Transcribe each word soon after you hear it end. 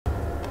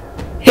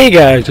Hey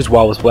guys, it's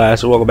Wallace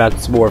Blast, and welcome back to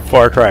some more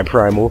Far Cry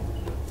Primal.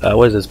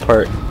 What is this,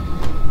 part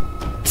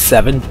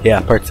 7?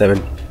 Yeah, part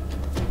 7.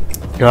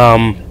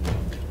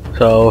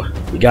 So,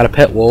 we got a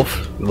pet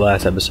wolf in the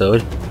last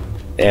episode,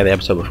 and the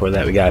episode before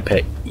that we got a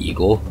pet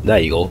eagle.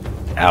 Not eagle,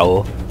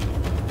 owl.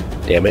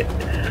 Damn it.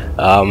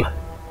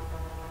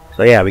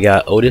 So yeah, we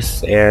got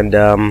Otis and,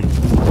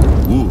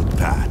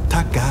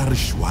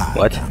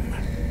 what?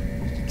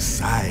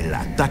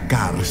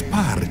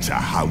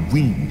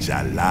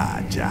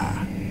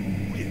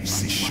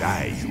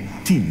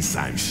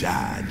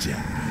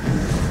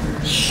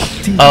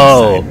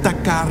 Oh,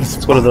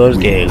 it's one of those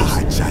games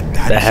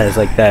that has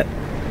like that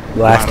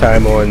last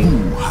time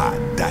on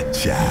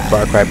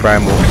Far Cry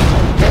Primal.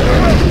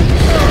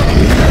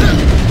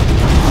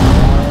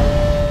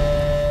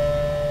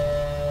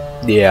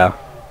 Yeah.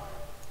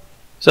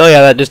 So yeah,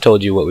 that just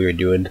told you what we were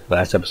doing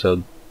last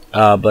episode.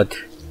 But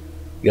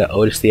we got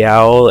Otis the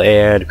Owl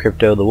and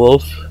Crypto the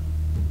Wolf.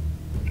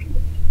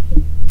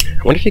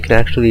 I wonder if you can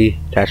actually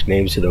attach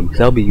names to them, because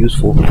that'll be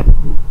useful.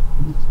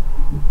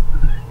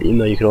 Even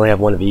though you can only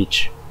have one of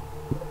each.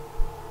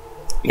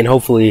 And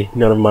hopefully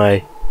none of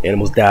my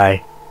animals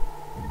die,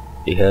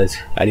 because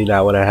I do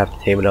not want to have to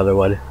tame another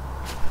one.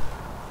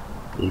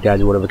 These guys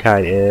are one of a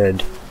kind,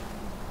 and...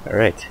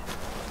 Alright.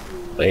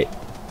 Wait,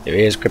 there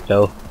he is,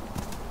 Crypto.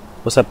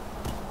 What's up?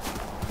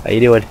 How you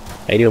doing?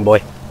 How you doing, boy?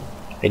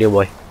 How you doing,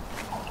 boy?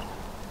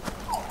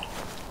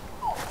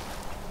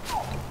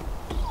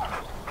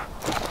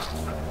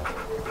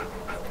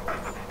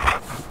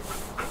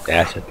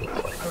 That's a good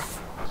boy.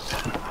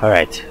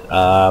 Alright,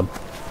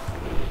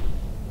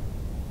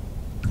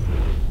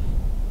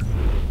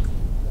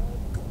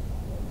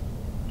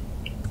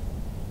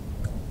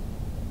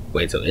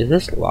 wait, so is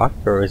this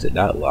locked or is it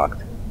not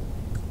locked?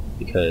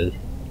 Because...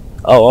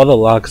 oh, all the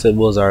lock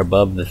symbols are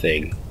above the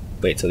thing.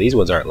 Wait, so these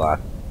ones aren't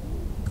locked.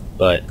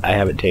 But I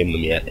haven't tamed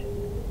them yet.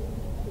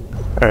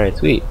 Alright,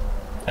 sweet.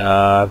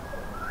 We'll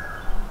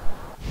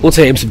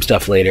tame some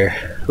stuff later.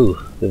 Ooh,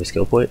 we have a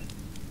skill point?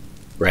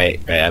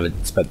 Right, I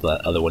haven't spent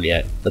the other one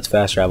yet. Let's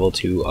fast travel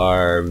to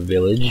our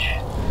village.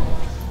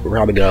 We're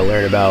probably gonna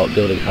learn about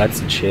building huts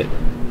and shit,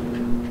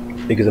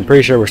 because I'm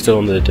pretty sure we're still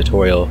in the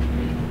tutorial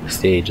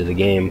stage of the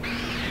game.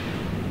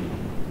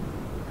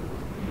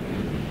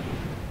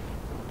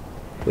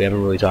 We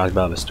haven't really talked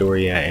about the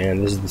story yet,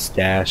 and this is the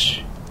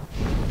stash.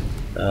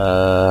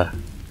 There's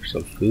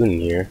some food in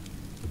here.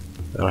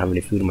 I don't have any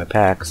food in my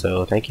pack,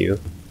 so thank you.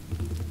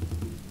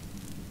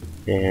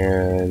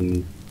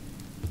 And...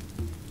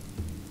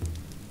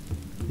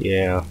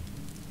 yeah.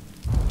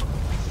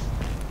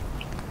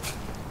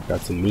 Got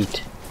some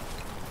meat.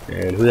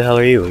 And who the hell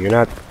are you? You're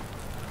not...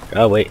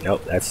 oh wait, no,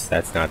 that's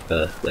not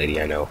the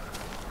lady I know.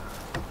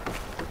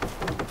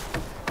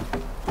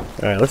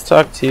 Alright, let's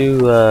talk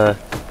to,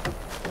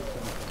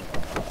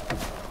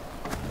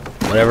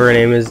 whatever her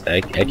name is.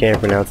 I can't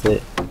pronounce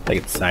it. Like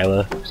it's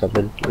Sila or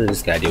something. What is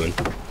this guy doing?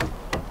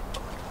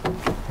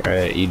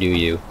 Alright, you do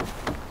you.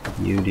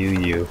 You do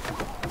you.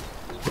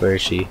 Where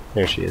is she?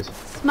 There she is.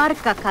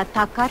 Smarka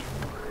katakar.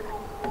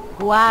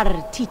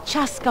 Guar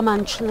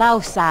tichaskaman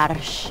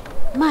chlausarsh.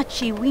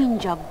 Machi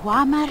winja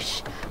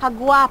guamarsh.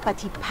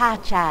 Haguapati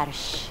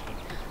pacharsh.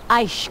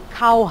 Aish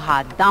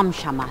kauha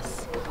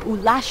damshamas.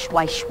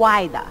 Ulashwai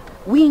shwaida.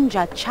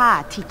 Winja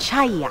cha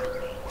tichaya.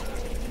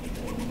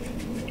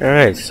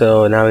 Alright,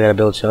 so now we gotta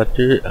build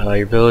shelter.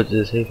 Your village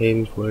is a safe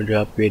haven for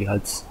upgrading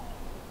huts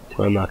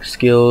to unlock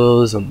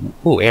skills.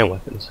 Ooh, and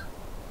weapons.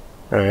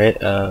 Alright,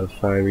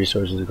 find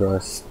resources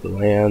across the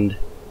land.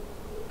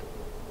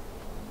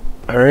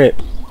 Alright.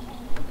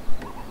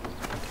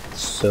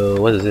 So,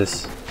 what is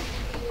this?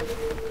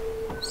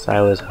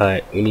 Silas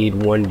hut. We need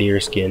one deer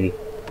skin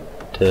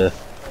to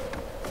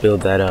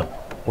build that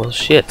up. Well,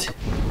 shit.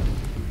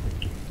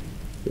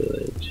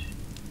 Village.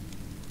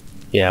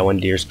 Yeah, one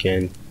deer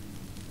skin.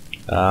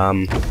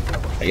 I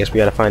guess we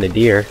gotta find a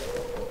deer.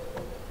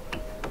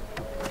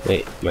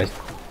 Wait,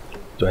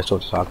 do I still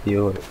have to talk to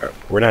you? Or,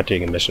 we're not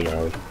doing a mission,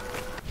 are we?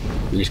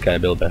 We just gotta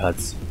build the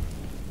huts.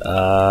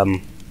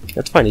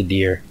 Let's find a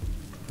deer.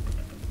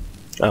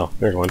 Oh,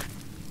 there's one.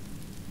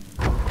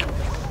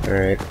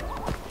 Alright,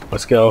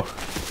 let's go.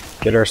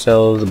 Get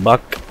ourselves a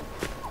buck.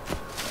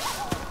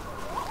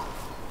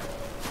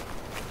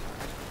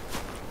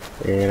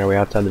 And are we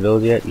outside the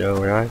village yet? No,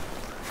 we're not.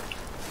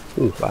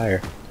 Ooh,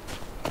 fire.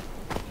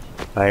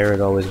 Fire is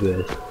always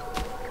good.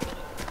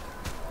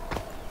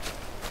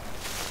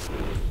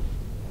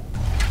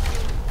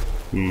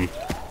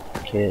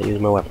 Can't use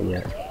my weapon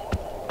yet.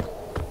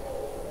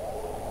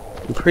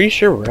 I'm pretty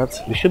sure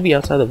we should be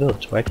outside the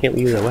village. Why can't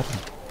we use our weapon?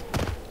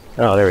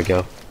 Oh, there we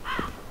go.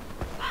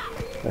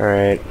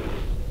 Alright.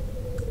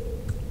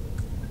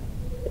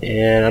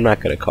 And I'm not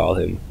gonna call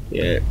him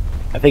yet.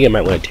 I think I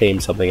might want to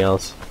tame something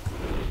else.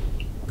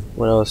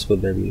 What else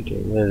would there be to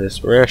tame? What is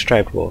this? Rare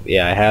striped wolf.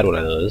 Yeah, I had one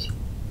of those.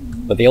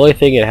 But the only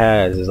thing it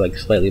has is like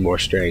slightly more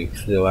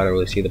strength, so I don't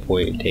really see the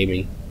point in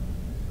taming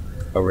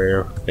a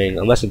rare thing,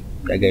 unless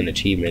I get an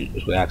achievement,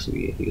 which would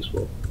actually be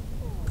useful.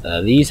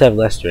 These have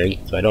less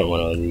strength, so I don't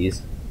want all of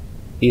these.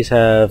 These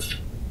have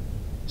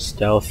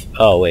Stealth.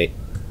 Oh wait.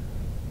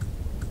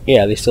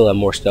 Yeah, they still have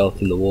more stealth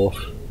than the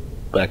wolf,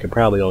 but I could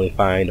probably only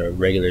find a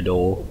regular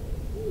dhole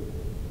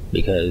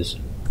because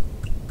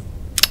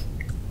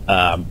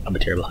I'm a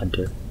terrible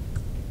hunter.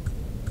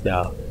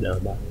 No.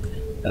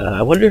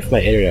 I wonder if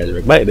my internet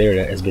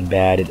has been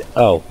bad.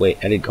 Oh wait,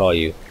 I didn't call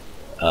you.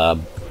 Yeah,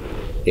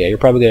 you're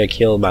probably gonna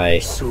kill my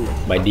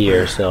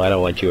deer, so I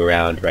don't want you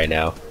around right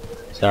now.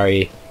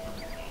 Sorry.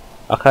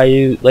 I'll call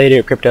you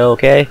later, Crypto.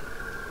 Okay.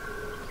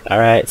 All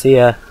right. See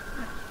ya.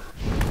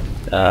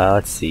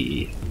 Let's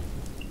see.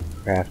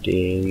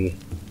 Crafting.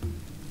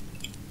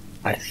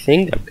 I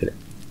think I'm gonna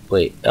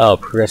wait. Oh,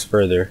 progress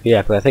further.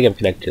 Yeah, because I think I'm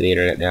connected to the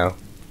internet now.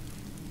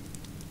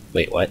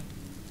 Wait, what?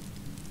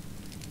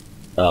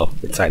 Oh,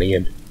 it's signing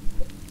in.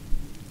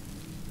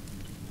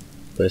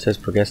 But it says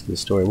progress in the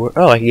story.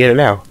 Oh, I can get it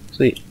now.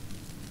 Sweet.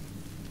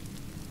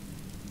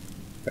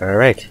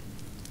 Alright.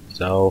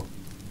 So,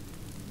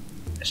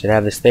 I should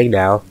have this thing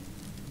now.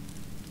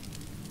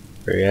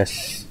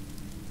 Progress.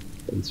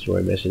 And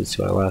story missions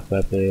to unlock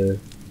weapon.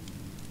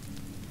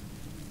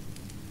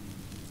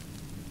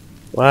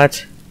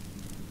 What?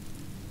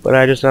 But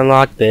I just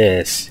unlocked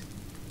this.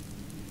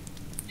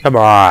 Come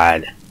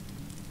on.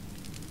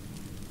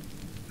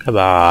 Come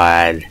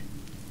on.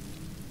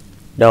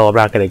 No, I'm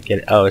not gonna get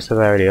it. Oh, it says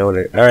I already own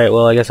it. Alright,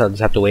 well, I guess I'll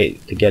just have to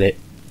wait to get it.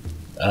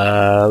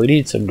 We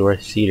need some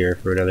North Cedar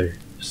for another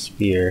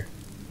spear.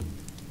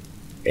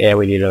 And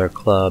we need another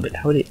club.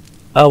 How many?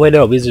 Oh, wait,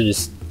 no, these are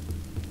just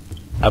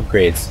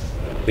upgrades.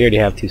 We already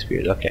have 2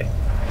 spears. Okay.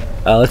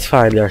 Let's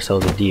find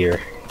ourselves a deer.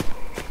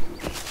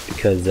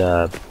 Because,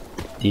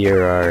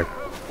 deer are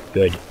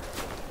good.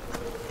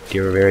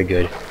 Deer are very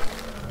good.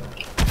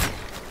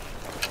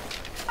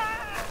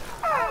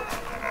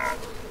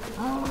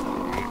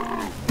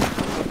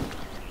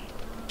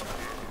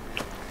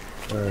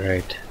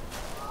 Alright.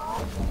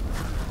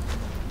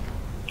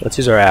 Let's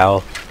use our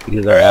owl,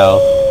 because our owl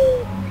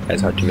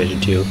has hunter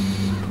vision too.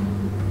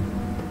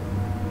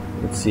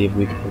 Let's see if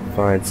we can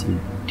find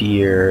some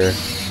deer.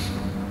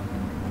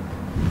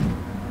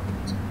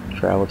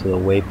 Travel to the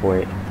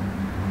waypoint.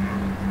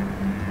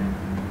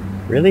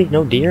 Really?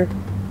 No deer?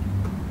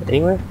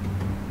 Anywhere?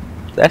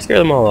 Did I scare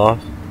them all off?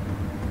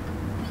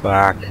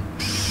 Fuck.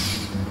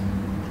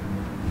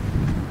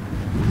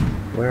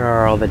 Where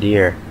are all the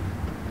deer?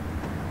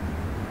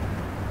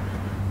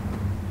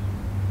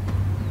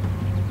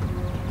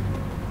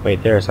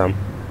 Wait, there are some.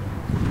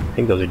 I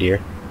think those are deer.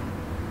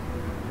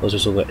 Those are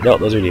so good. No,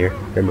 those are deer.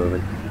 They're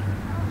moving.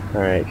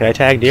 Alright, can I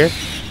tag deer?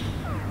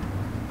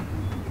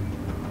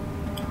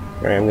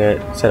 Alright, I'm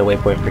gonna set a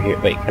waypoint for here.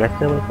 Wait, can I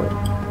set a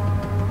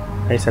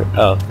waypoint? I set.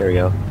 Oh, there we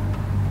go.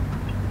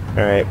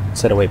 Alright,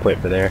 set a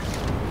waypoint for there.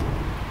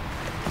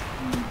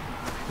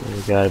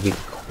 We gotta be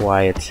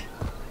quiet.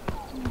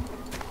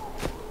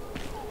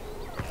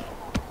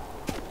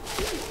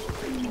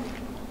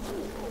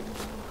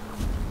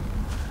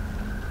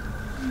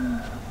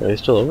 Are they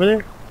still over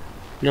there?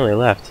 No, they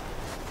left.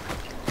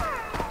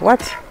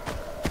 What?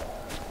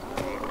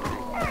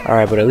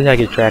 Alright, but at least I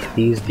can track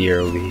these deer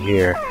over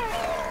here.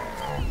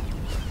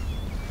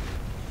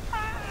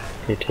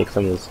 Okay, take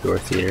some of this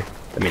North Cedar.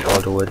 I mean,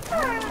 Alderwood.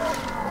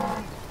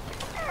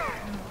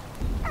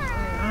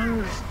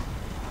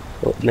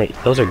 Oh, wait,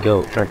 those are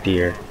goat, not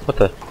deer. What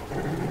the?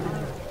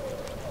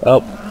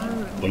 Oh,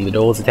 when the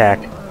dholes attack.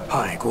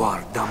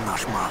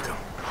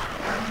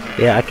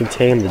 Yeah, I can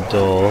tame the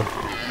dhole.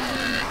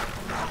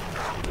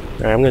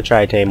 Alright, I'm gonna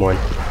try to tame one.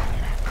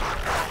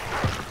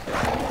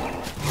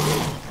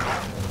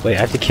 Wait, I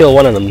have to kill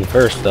one of them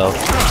first, though.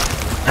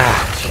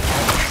 Ah.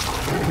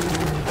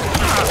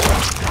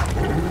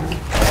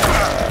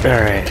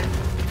 Alright.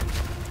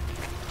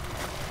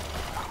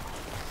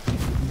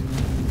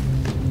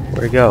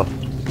 Where'd it go?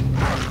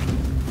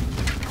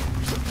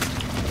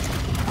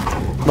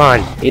 Come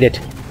on, eat it.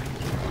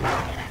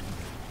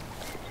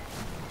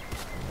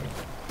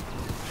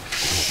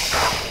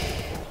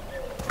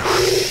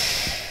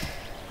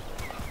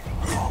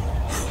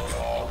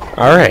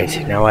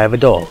 Alright, now I have a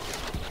dhole.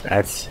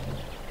 That's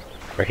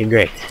working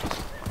great.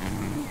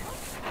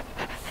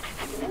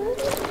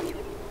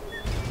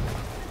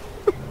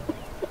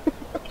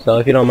 So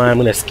if you don't mind, I'm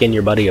gonna skin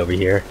your buddy over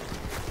here.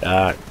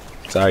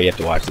 Sorry you have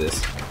to watch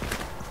this.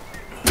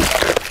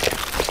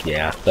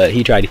 Yeah, but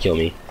he tried to kill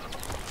me.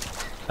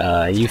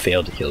 You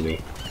failed to kill me.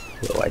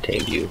 So I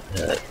tamed you.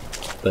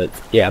 But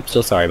yeah, I'm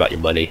still sorry about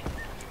your buddy.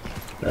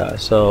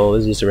 So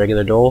is this a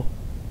regular dhole?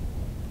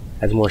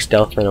 Has more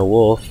stealth than a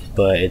wolf,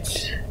 but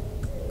it's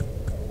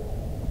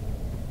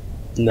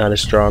not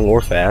as strong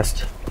or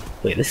fast.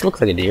 Wait, this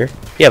looks like a deer.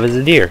 Yeah, but it's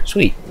a deer.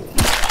 Sweet.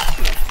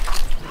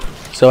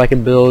 So I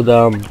can build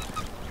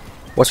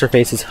what's her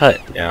face's hut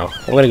now.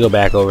 I'm gonna go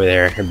back over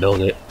there and build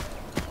it.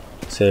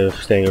 So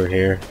staying over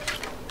here.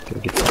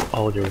 Gonna get some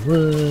alder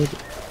wood.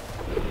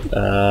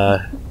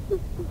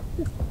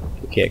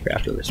 We can't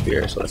craft another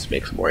spear, so let's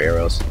make some more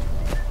arrows.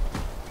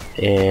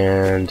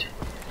 And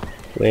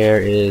where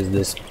is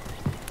this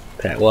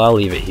path? Well, I'll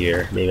leave it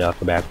here. Maybe I'll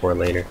come back for it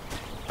later.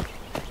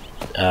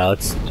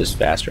 Let's just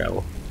fast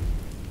travel.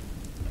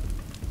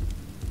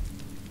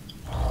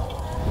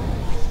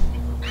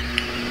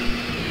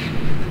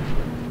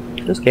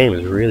 This game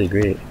is really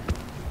great.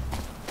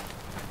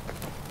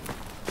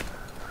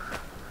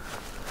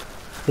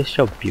 It's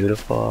so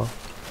beautiful.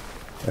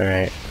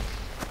 Alright.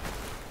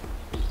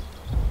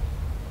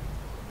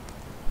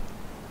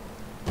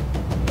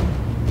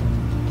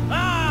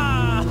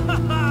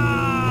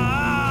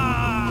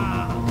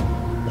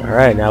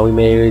 Alright, now we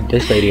made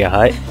this lady a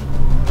hut.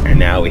 And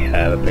now we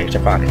have a place to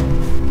fuck.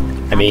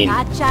 I mean,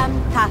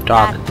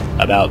 talk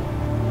about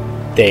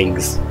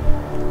things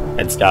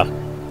and stuff.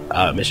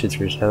 Missions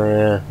for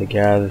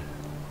the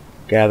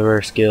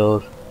gatherer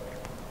skills.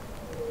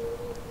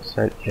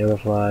 Scent,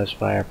 camouflage,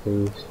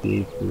 fireproof,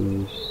 speed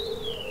boost.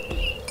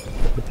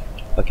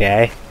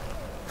 Okay.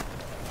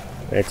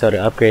 Alright, so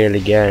to upgrade it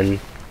again,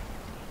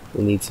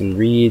 we'll need some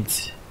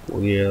reeds, we'll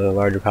need a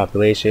larger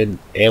population,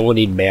 and we'll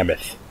need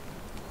mammoth.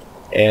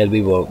 And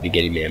we won't be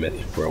getting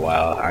mammoth for a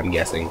while, I'm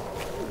guessing.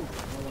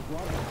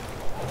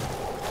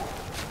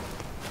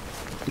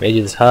 Made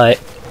you this hut.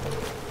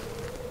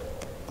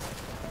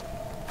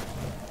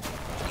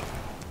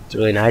 It's a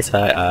really nice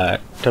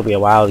hut. Took me a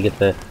while to get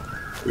the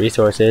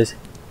resources.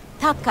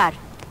 Takar.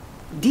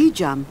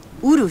 Dijam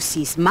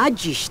urusis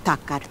magish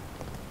takar.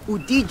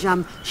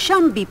 Udijam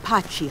shambi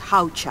pachi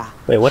haucha.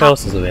 Wait, what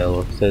else is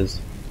available? It says,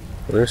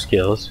 what are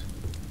skills?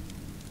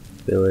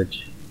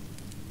 Village.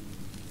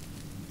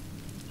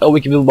 Oh, we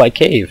can build my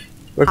cave.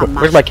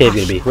 Where's my cave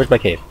gonna be? Where's my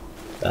cave?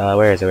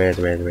 Where is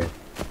it?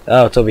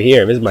 Oh, it's over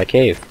here. This is my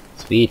cave.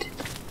 Sweet.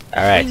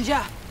 Alright.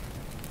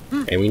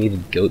 And we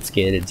need goat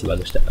skin and some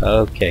other stuff.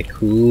 Okay,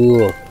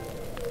 cool.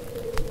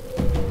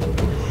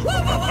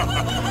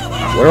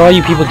 What are all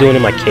you people doing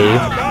in my cave?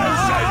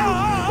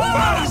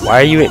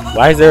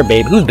 Why is there a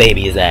baby? Whose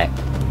baby is that?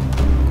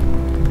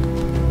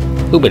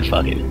 Who been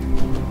fucking?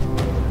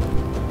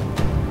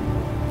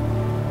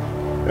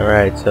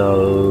 Alright,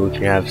 so we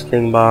can have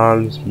sting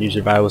bombs, new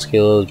survival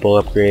skills, bow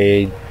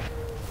upgrade.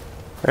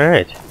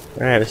 Alright,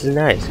 this is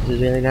nice. This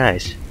is really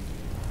nice.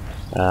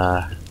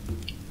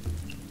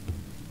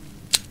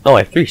 Oh,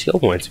 I have 3 skill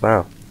points.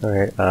 Wow.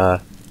 Alright,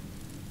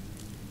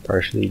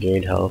 partially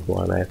gained health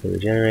while I have to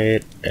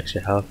regenerate.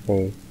 Extra health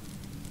thing.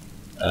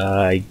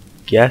 I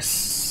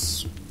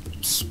guess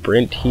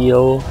sprint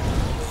heal.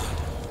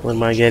 What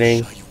am I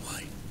getting?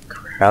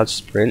 Crouch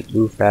sprint,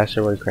 move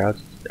faster when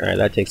crouched. Alright,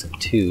 that takes up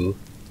 2.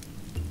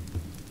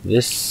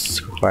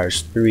 This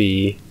requires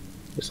 3.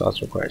 This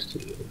also requires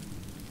 2.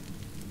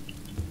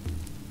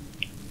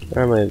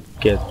 I'm gonna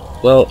get.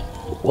 Well,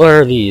 what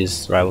are these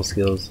survival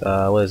skills?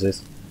 What is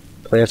this?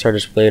 Plants are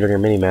displayed on your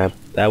minimap.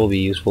 That will be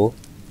useful.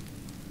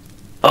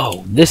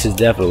 Oh, this is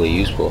definitely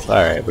useful.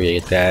 Alright, we're gonna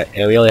get that.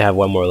 And we only have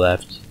 1 more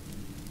left.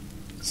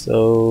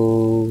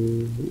 So,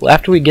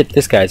 after we get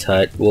this guy's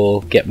hut,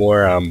 we'll get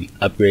more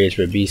upgrades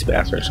for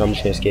Beastmaster. So I'm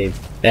just gonna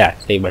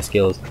save my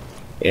skills.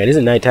 Yeah, it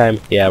isn't nighttime.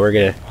 Yeah, we're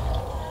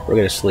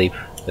gonna sleep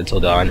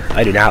until dawn.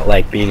 I do not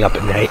like being up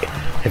at night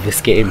in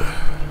this game.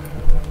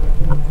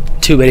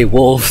 Too many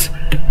wolves.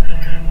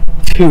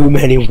 Too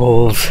many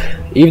wolves.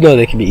 Even though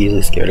they can be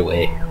easily scared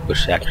away,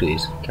 which actually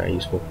is kind of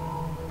useful.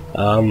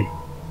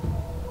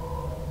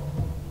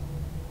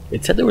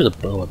 It said there was a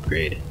bow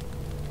upgrade.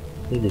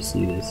 I need to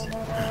see this.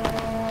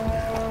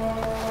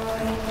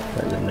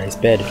 That's a nice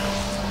bed.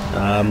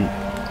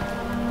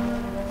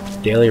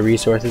 Daily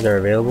resources are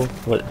available.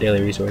 What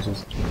daily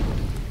resources?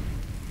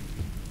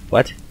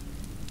 What?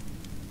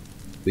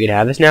 We can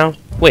have this now?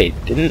 Wait,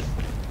 didn't...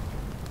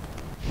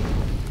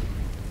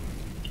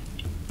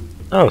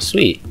 Oh,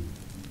 sweet.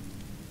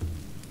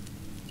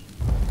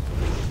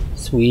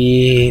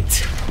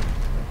 Sweet.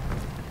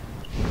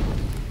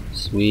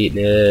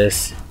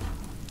 Sweetness.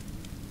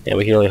 Yeah,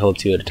 we can only hold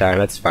 2 at a time,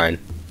 that's fine.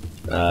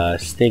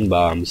 Sting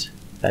bombs.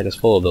 Bag is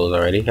full of those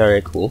already.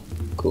 Alright, cool.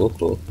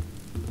 Cool.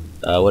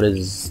 What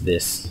is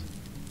this?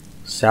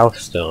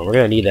 Southstone. We're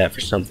gonna need that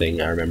for something,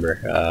 I remember.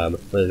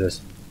 What is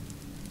this?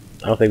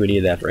 I don't think we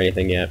need that for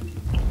anything yet.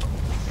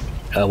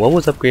 What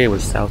was upgraded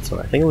with Southstone?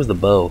 I think it was the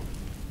bow.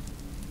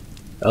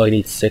 Oh, we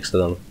need 6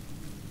 of them.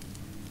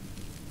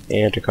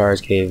 And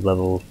Takar's cave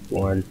level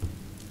 1.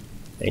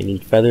 I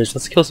need feathers.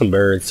 Let's kill some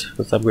birds.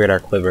 Let's upgrade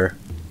our quiver.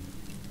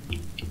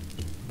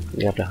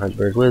 We have to hunt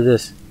birds. What is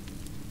this?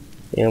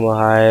 Animal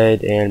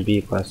hide and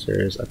bee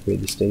clusters. Upgrade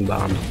the sting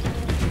bomb.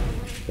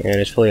 And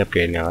it's fully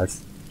upgraded now.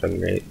 That's fucking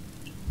great.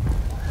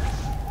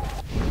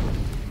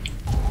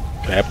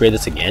 Can I upgrade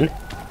this again?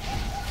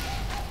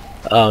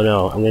 Oh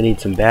no, I'm gonna need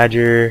some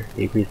badger,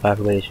 increase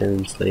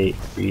population, slate,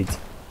 reeds.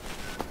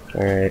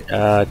 Alright,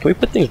 can we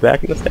put things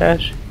back in the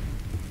stash?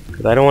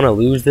 Because I don't want to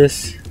lose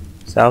this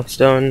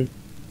Southstone.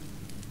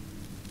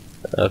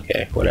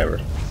 Okay, whatever.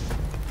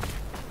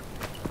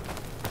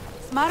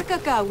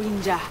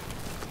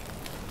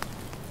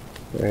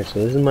 Alright, so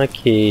this is my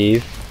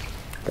cave.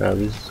 I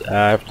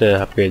have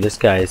to upgrade this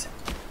guy's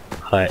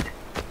hut.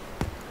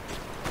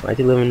 Why is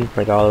he living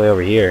like all the way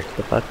over here? What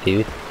the fuck,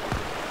 dude?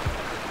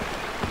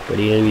 What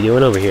are you gonna be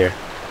doing over here?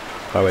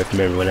 Far away from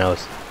everyone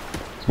else.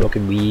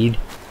 Smoking weed.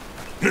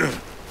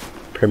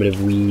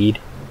 Primitive weed.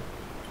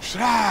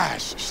 Strong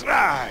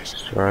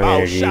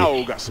energy.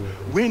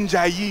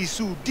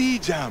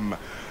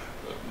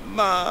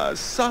 Ma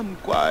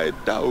sanquai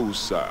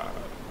dausa.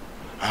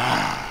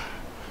 Ah,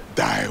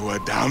 daiwa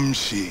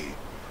damshi.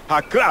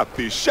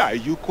 Haklapi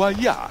shayu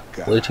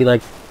kwayaka. Was he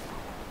like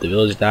the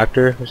village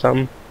doctor or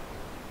something?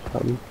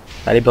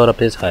 How'd he build up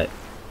his hut?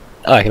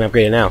 Oh, I can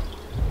upgrade it now.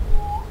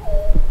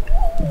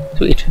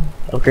 Sweet.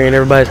 Upgrading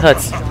everybody's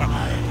huts.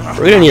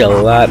 We're gonna need a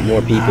lot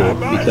more people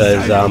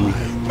because some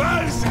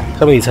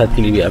of these huts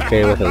need to be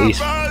upgraded with at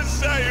least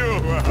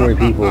 40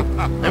 people.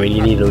 I mean,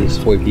 you need at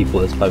least 40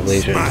 people as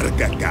population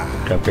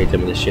to upgrade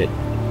some of this shit.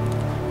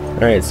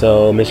 Alright,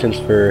 so missions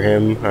for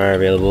him are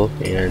available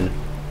and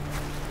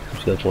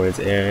skill points,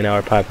 and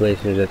our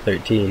population is at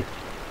 13,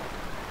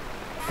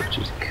 which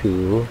is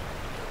cool.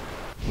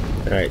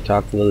 Alright,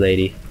 talk to the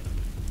lady.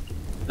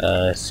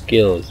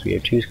 Skills. We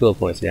have 2 skill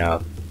points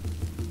now.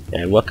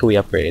 And what can we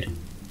upgrade?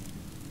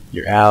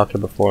 Your owl can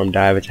perform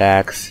dive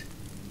attacks.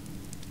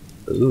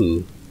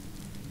 Ooh.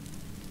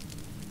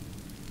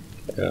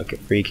 Okay,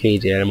 free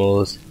cage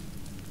animals.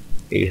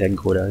 80-second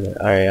cooldown.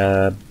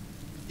 Alright,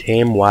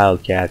 tame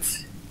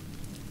wildcats.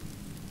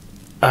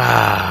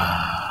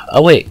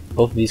 Oh wait,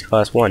 both of these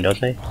cost 1, don't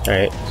they?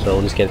 Alright, so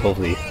we'll just get both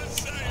of these.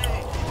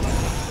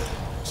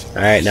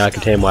 Alright, now I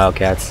can tame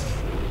wildcats.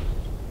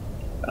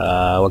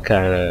 What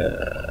kind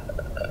of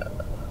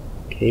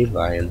cave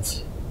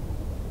lions?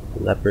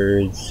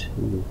 Leopards.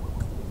 Ooh.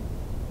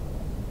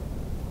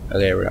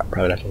 Okay, we're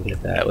probably not gonna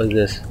get that. What is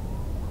this?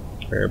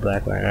 Or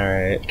black lion.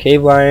 Alright.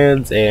 Cave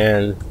lions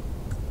and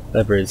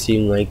leopards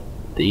seem like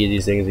the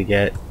easiest things to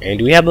get. And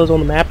do we have those on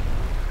the map?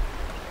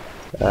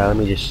 Let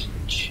me just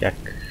check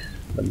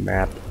the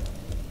map.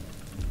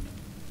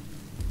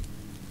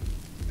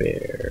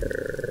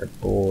 Bear,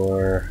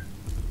 boar.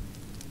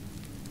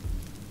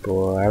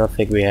 I don't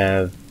think we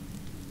have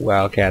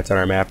wildcats on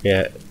our map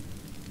yet.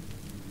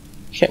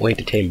 Can't wait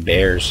to tame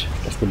bears.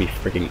 That's gonna be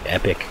freaking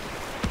epic.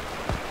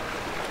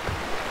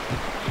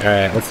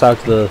 Alright, let's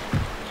talk to the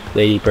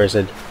lady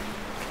person.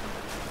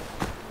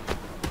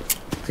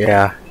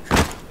 Yeah.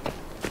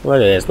 Look at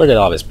this. Look at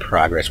all this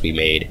progress we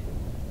made.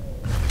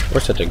 We're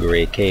such a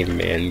great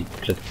caveman.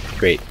 Just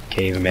great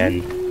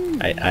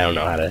cavemen. I don't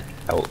know how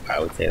I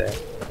would say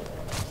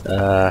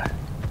that.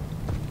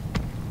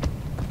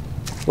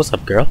 What's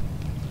up, girl?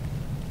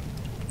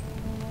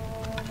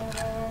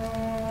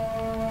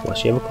 Well,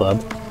 she have a club.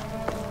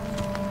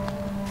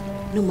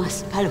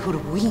 Numas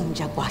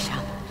palhurwinja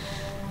guasham.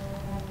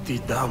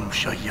 Tidam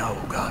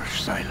shayaugar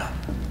saila.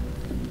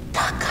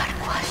 Takar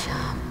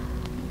guasham.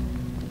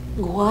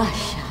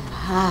 Guasham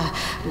ha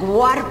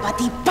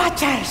guarpati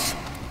pachers.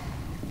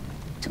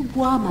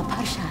 Tuguama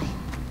parshai.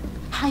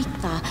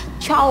 Haita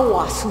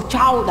chawa su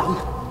chaudam.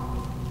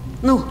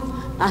 Nu,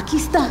 aquí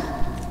está.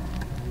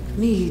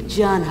 Mi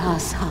jan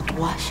has ha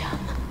guasham.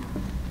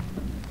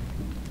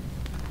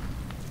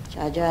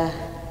 Chaja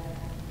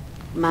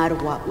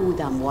marwa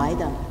udam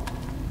waidam.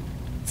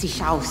 Si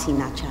shao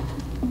sinacham.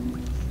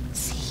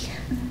 Si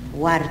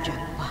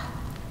warjakwa.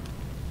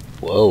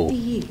 Whoa.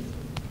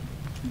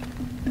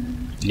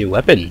 New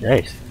weapon,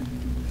 nice.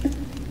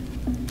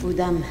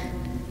 Udam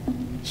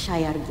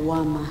shayar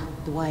guama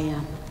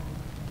dwayam.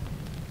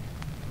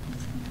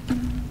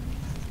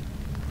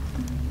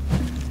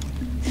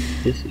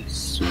 This is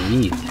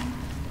sweet.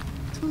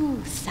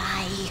 Tu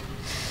sai.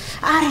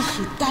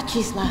 Arshi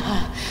touches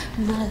laha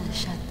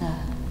malshata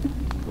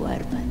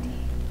warbati.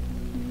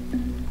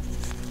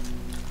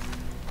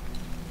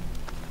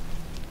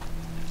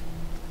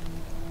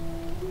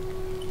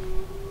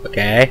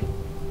 Okay.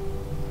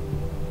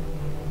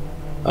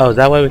 Oh, is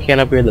that why we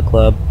can't upgrade the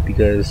club?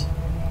 Because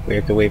we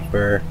have to wait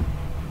for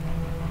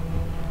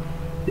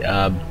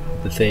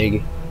the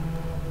thing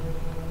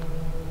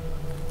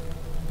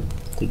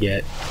to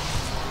get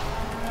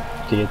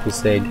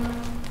this thing.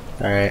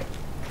 Alright.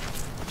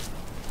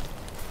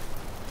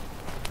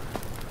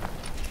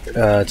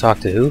 Talk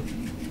to who?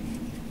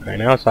 Right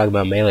now let's talk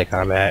about melee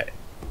combat.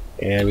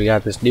 And we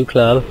got this new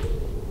club.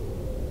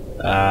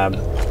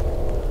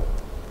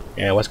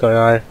 And what's going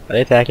on? Are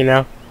they attacking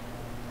now?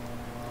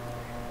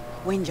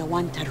 Okay,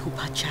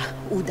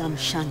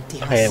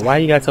 why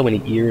you got so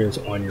many ears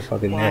on your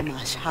fucking neck?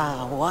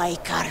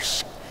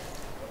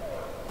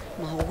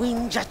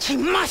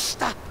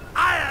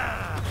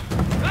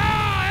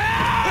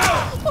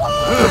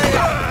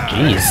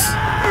 Jeez.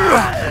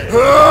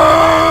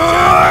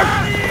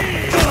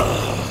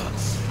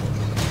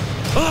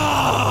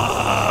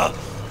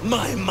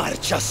 My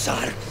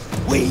marchasar,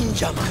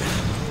 winjamana,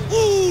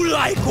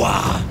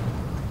 ulaikwa,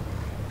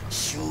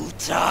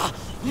 shuta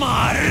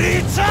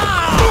marita.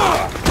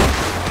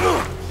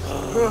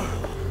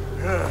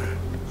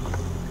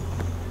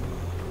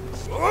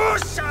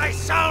 Usai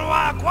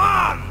salwa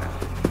guam.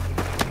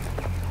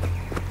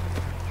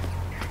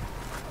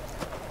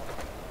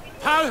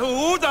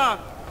 Palhuda.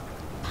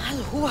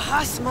 Palhu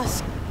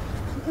hasmas.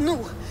 Nu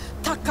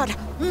takar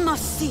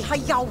masi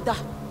hayauda.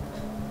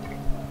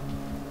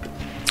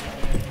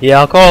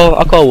 Yeah, I'll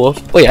call Wolf.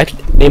 Wait, I can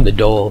name the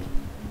dole.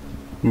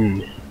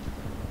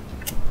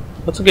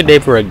 What's a good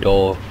name for a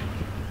dole?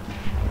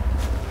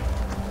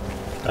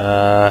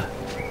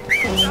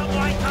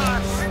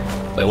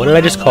 Wait, what did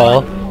I just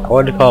call? I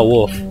wanted to call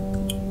Wolf.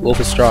 Wolf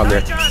is stronger.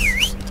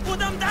 Digest!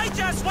 Udam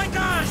digest,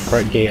 Wakars!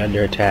 Front gate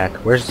under attack.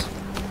 Where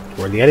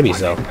are the enemies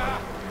though?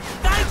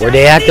 Where'd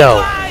they at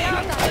though?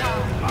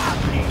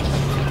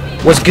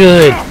 What's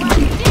good?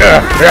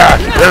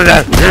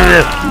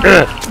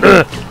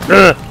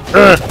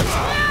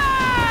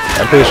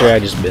 I'm pretty sure I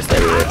just missed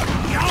everything.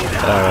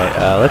 Alright,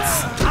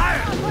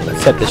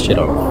 let's set this shit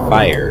on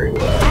fire.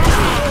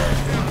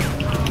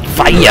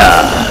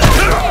 Fire!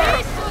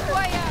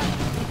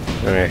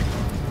 Alright.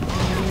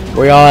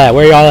 Where y'all at?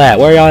 Where y'all at?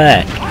 Where y'all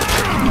at?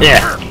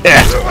 Yeah,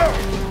 yeah.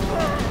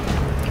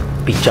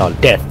 Beat y'all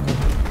to death.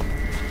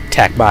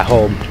 Attack my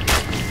home.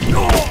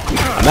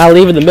 I'm not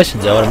leaving the mission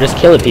zone, I'm just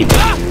killing people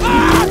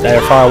that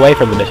are far away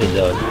from the mission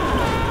zone.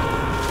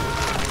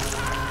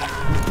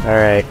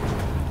 Alright.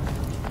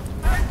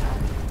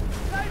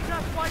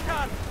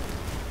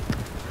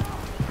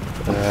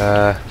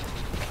 I'm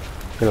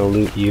gonna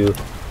loot you.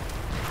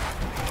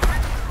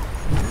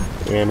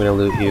 Yeah, I'm gonna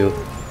loot you.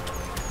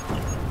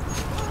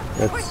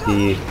 Let's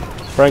see.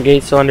 Front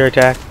gate still under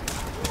attack.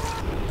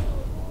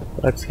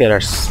 Let's get our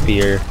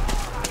spear.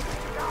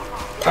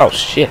 Oh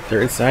shit,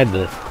 they're inside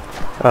the.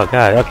 Oh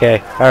god. Okay.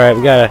 All right,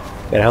 we gotta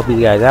help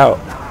these guys out.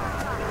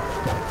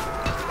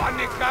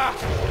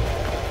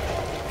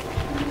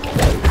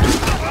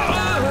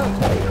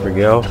 Here we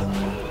go.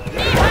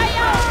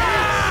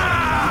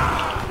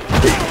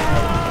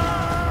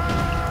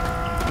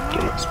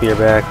 Get my spear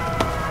back.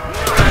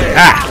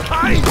 Ah!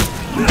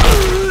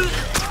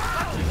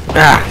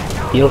 Ah!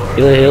 Heal,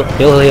 heal, heal,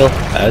 heal, heal.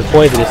 That's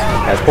poisonous.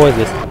 That's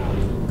poisonous.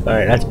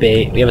 Alright, that's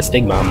bait. We have a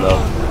sting bomb though.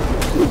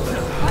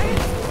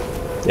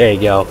 There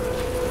you go.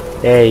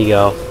 There you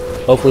go.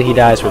 Hopefully he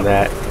dies from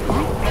that.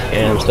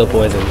 And I'm still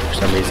poisoned for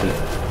some reason.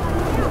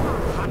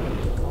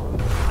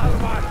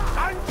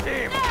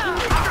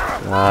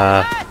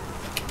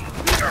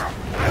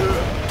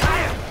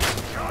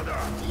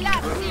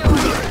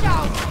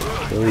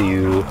 Kill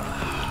you.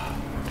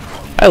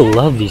 I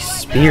love these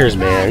spears,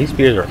 man. These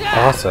spears are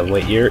awesome.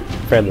 Wait, you're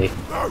friendly.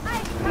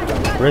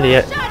 Where are they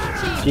at?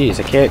 Jeez,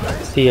 I can't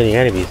see any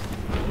enemies.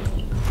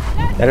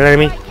 Is that an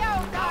enemy?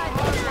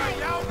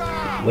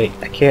 Wait,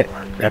 I can't.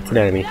 That's an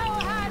enemy.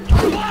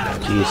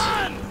 Jeez.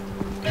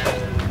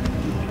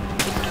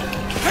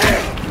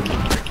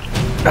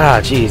 Ah,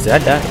 jeez, did I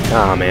die?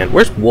 Ah, man.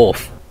 Where's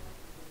Wolf?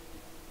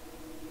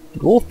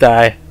 Did Wolf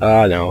die? No.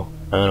 I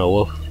don't know,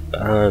 Wolf.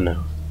 I don't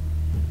know.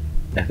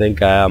 I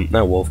think,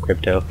 not Wolf,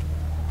 Crypto.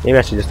 Maybe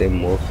I should just name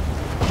him Wolf.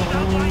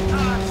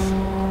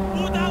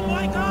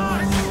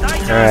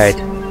 Alright.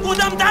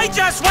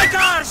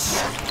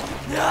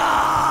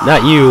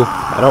 Not you.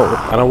 I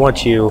don't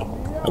want you.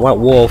 I want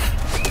Wolf.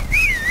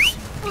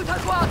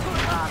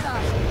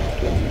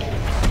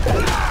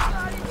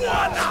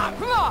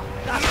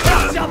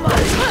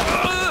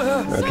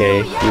 Okay,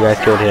 you guys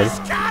killed him.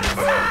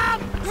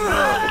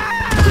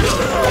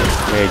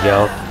 There you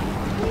go.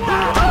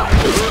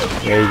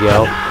 There you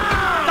go.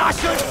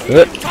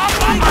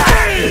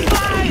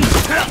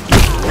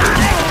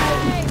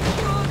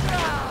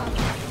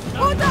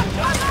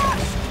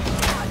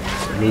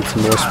 Need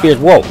some more spears.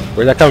 Whoa!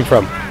 Where'd that come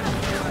from?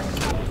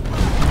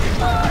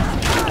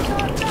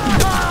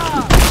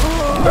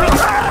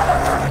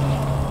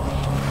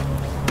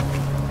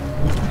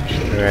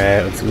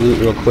 Alright, let's loot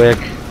real quick.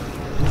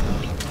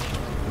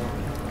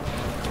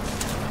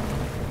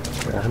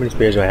 How many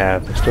spears do I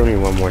have? I still need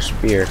one more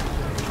spear.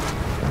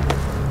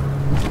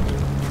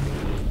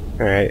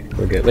 Alright,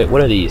 we're good. Wait,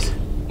 what are these?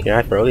 Can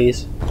I throw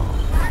these?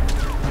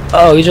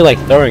 Oh, these are like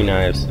throwing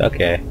knives.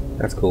 Okay,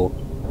 that's cool.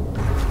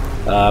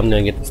 I'm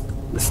gonna get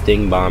the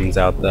sting bombs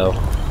out though.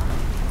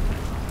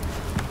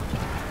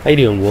 How you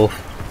doing, Wolf?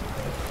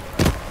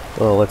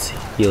 Oh, let's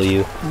heal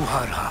you.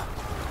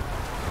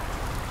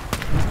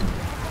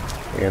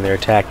 And they're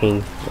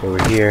attacking over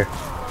here.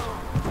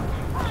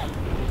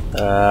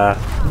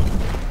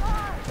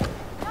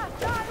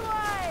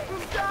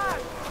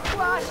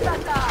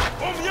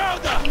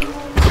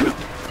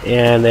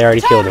 And they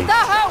already killed him.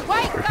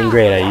 Freaking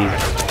great, I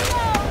used.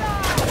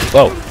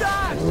 Whoa!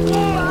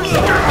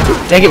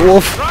 Take it,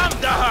 Wolf!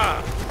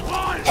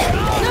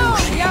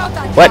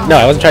 What? No,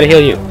 I wasn't trying to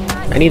heal you.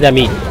 I need that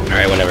meat.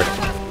 Alright, whatever.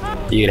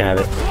 You can have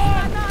it.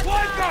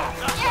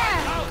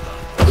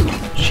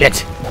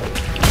 Shit!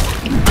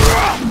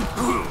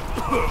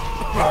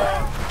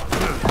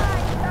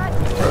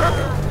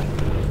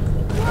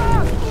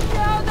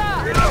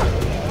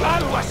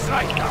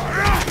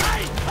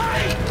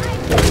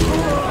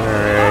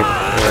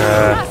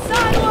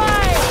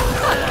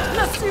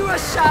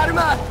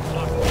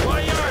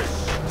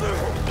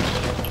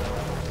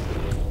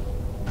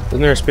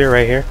 Isn't there a spear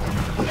right here?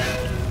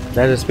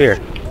 That is a spear.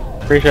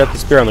 Pretty sure that's the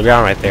spear on the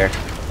ground right there.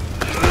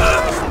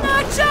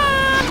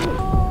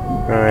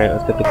 Alright,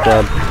 let's get the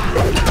club.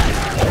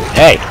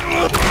 Hey!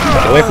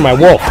 Get away from my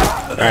wolf!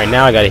 Alright,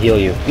 now I gotta heal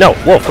you. No!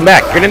 Wolf, come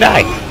back! You're gonna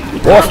die!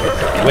 Wolf!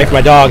 Get away from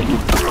my dog!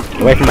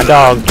 Get away from my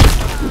dog!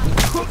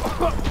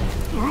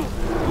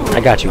 I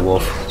got you,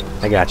 Wolf.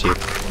 I got you.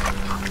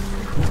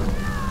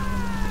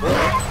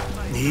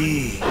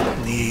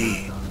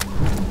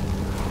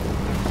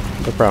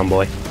 No problem,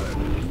 boy.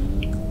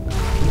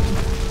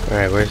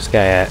 Alright, where's this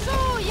guy at?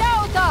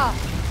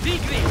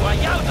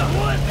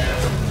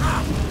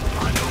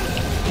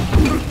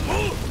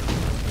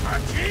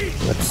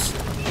 Let's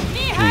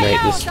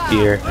ignite this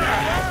spear.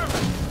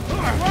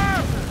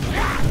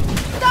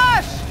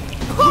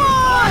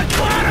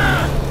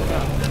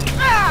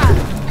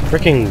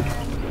 Freaking.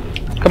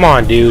 Come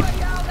on, dude.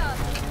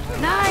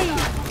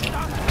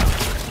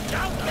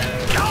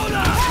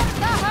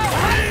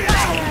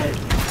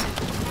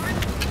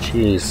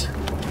 Jeez.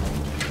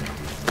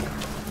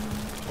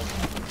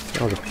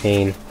 That was a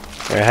pain.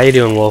 Alright, how you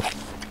doing, Wolf?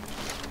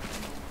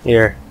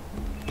 Here.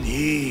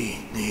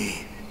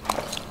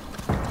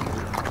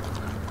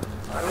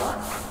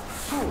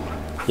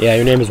 Yeah,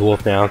 your name is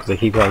Wolf now, because I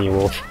keep calling you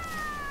Wolf.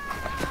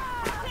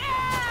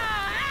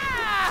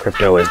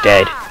 Crypto is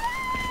dead.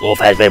 Wolf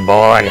has been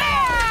born.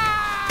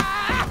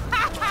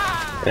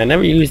 And I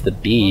never used the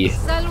bee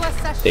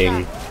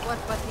thing.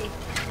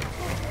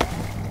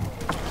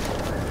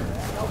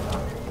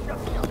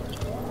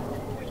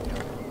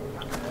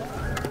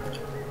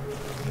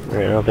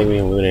 Alright, I don't think we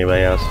can loot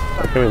anybody else.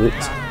 Why can't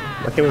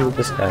we loot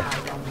this guy?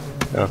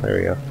 Oh, there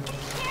we go.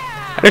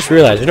 I just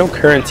realized there's no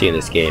currency in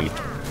this game.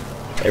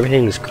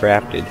 Everything's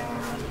crafted.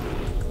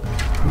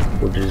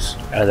 Which is,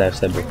 as I've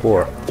said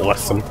before,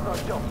 awesome.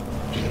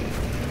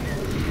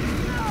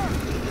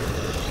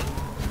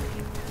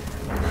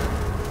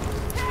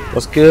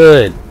 What's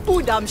good?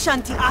 Udam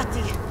shanti ati.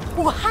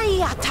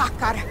 Uhaya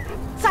takar.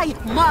 Say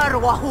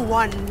marwa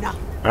huwana.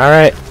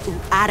 Alright.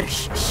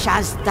 Arsh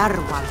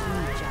shazdarwa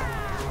huja.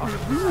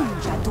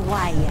 Huja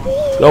duaya.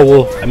 Go,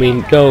 Wolf. I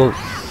mean, go,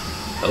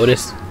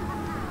 Otis.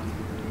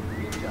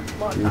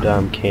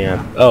 Udam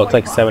camp. Oh, it's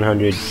like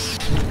 700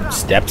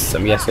 steps,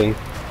 I'm guessing.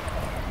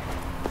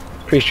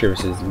 Pretty sure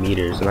this is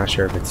meters. I'm not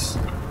sure if it's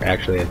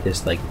actually at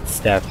this, like,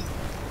 steps.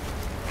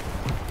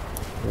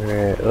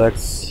 Alright,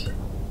 let's...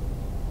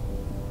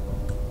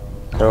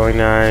 Throwing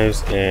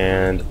knives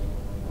and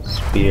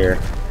spear.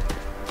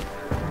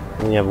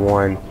 I only have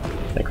one.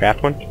 Can I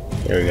craft one?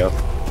 There we go.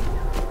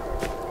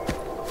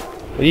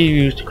 What do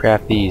you use to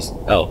craft these?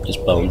 Oh,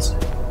 just bones.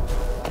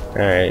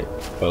 Alright,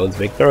 bones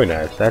make throwing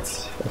knives.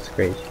 That's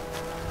great.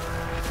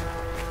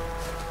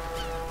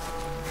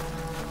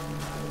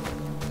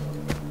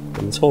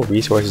 And this whole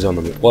resource is on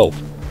the move. Whoa!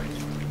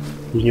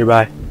 Who's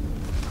nearby?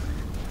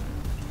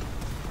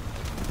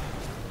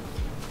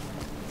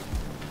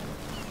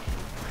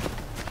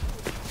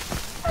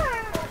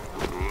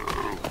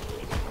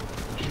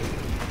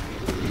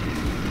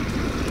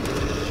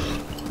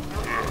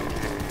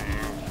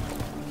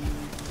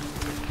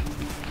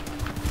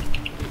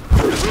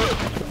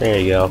 There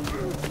you go.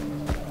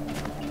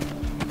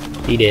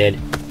 He did.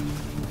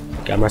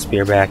 Got my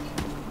spear back.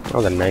 That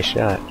was a nice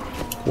shot.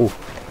 Ooh.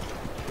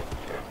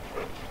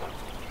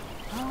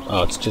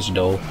 Oh, it's just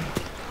dole.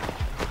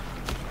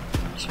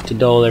 Just a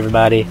dole,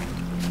 everybody.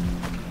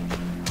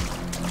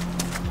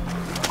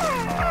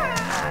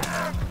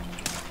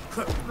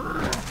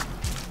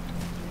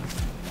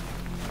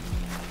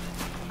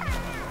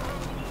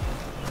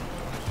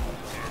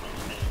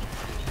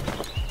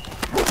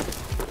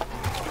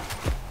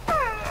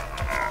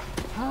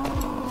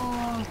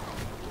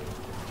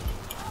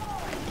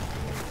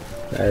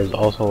 That is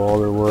also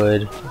alder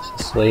wood.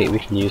 This is slate. We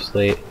can use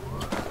slate.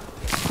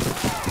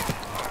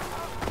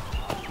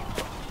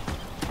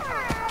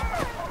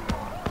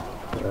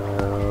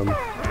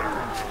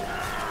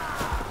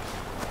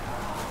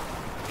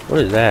 What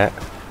is that?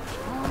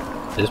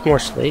 Is this more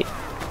slate?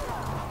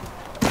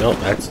 Nope,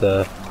 that's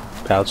the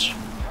pouch.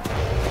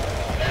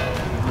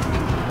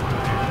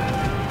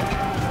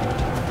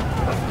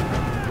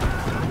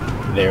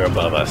 They're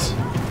above us.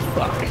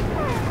 Fuck.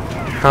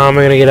 How am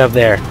I gonna get up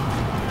there?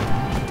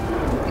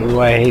 This is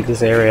why I hate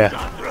this area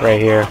right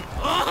here.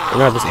 Or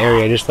not this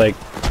area, just like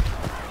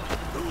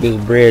this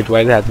bridge.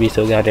 Why does it have to be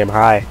so goddamn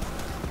high?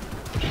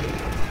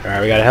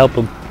 Alright, we gotta help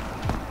him.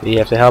 We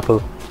have to help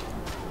him.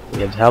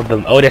 We have to help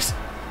them. Otis!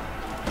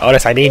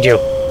 Otis, I need you!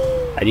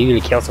 I need you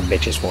to kill some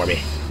bitches for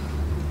me.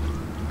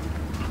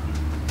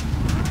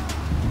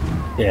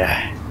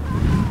 Yeah.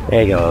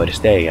 There you go, Otis.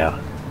 There you go.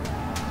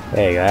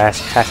 There you go.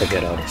 That's a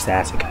good Otis.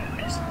 That's a good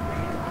Otis.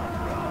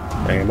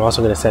 Alright, I'm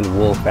also gonna send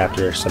Wolf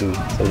after some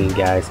of these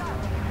guys.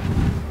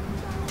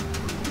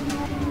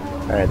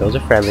 Alright, those are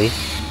friendly.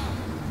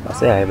 I'll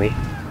say hi to me.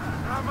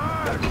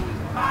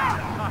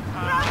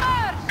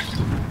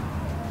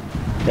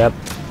 Yep.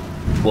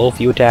 Wolf,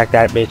 you attack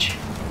that bitch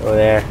over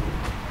there.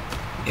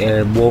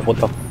 And Wolf,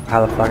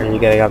 how the fuck are you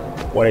getting up?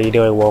 What are you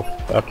doing, Wolf?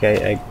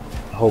 Okay, I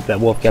hope that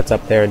Wolf gets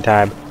up there in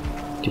time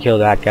to kill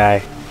that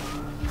guy.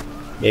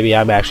 Maybe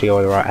I'm actually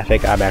going the wrong. I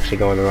think I'm actually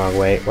going the wrong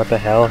way. What the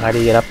hell? How do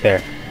you get up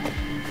there?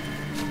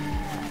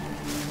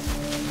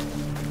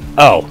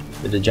 Oh,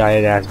 there's a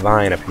giant ass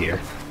vine up here.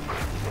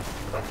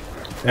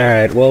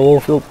 Alright, well,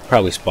 Wolf will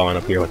probably spawn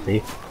up here with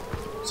me.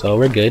 So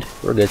we're good.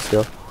 We're good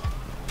still.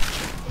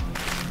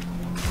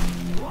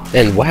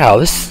 And wow,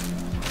 this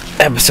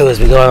episode has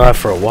been going on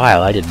for a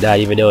while. I did not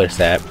even notice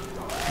that.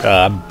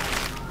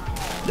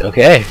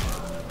 Okay.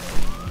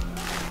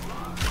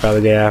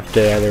 probably gonna have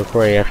to end the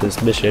recording after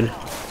this mission.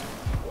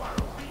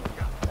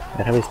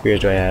 And how many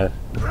spears do I have?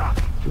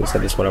 Let me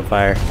set this one on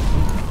fire.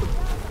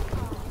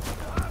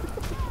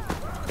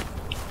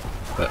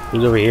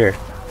 Who's over here?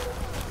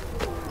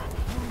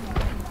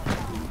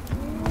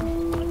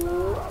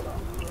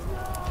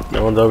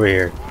 No one's over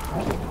here.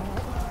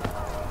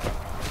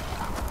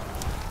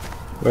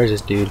 Where's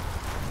this dude?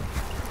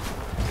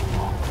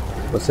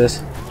 What's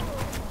this?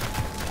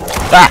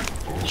 Ah!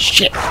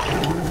 Shit!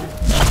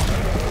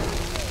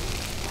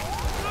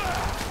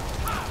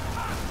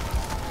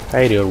 How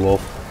you doing,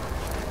 wolf?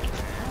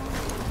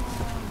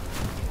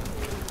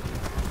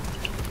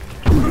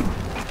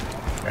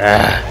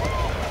 Ah!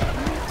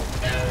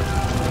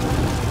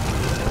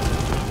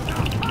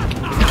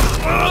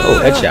 Oh,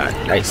 headshot.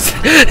 Nice.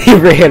 He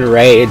ran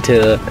right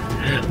into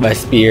my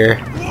spear.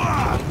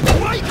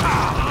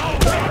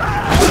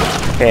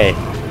 Okay,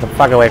 get the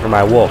fuck away from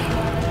my wolf.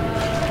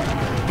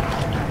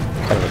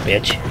 Son of a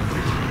bitch.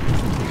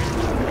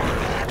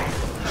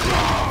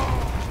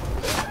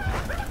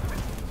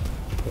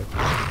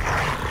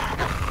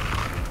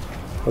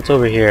 What's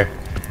over here?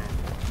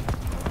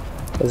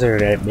 Is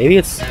there maybe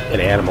it's an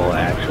animal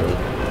actually.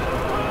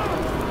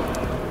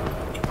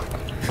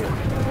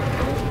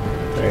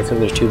 Alright, so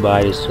there's 2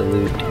 bodies to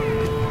loot.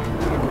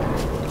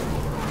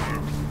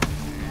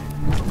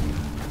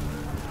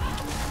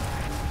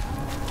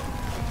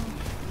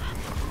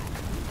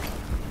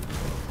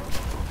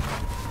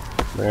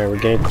 Alright, we're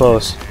getting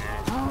close.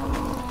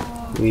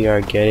 We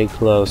are getting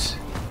close.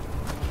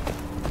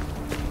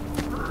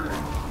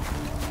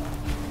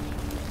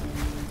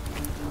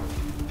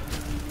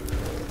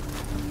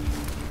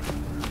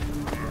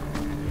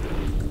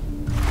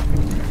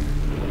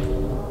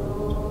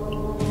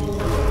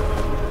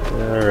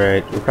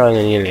 Alright, we're probably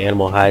gonna need an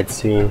animal hide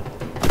soon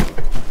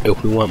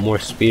if we want more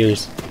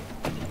spears.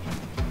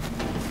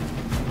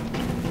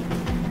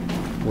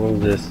 What is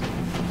this?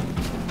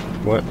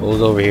 What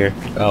was over here?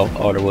 Oh,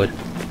 alder wood.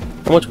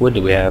 How much wood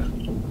do we have?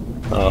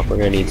 Oh, we're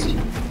gonna need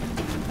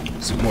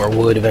some more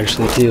wood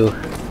eventually too.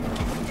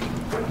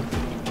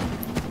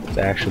 Let's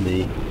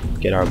actually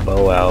get our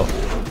bow out.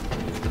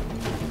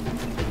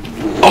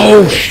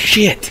 Oh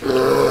shit!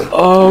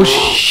 Oh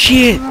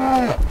shit!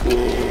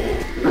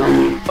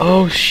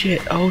 Oh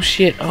shit! Oh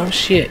shit! Oh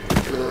shit!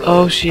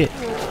 Oh shit!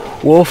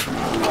 Wolf!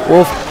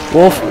 Wolf!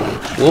 Wolf!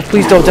 Wolf!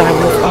 Please don't die,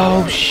 wolf!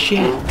 Oh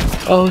shit!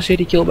 Oh shit!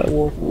 He killed my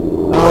wolf!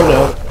 Oh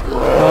no!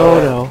 Oh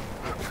no!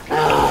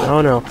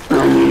 Oh no!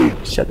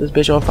 Set this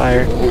bitch on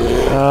fire!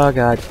 Oh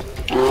god!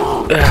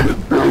 Oh god!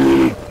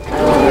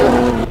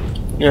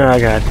 Oh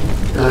god!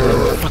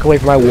 Fuck away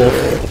from my wolf!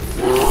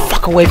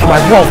 Fuck away from my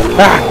wolf!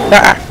 Ah!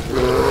 Ah!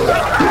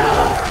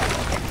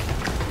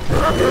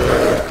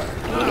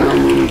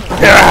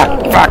 Ah!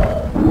 Fuck!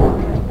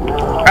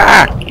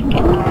 Ah!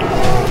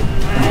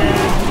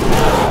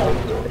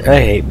 I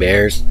hate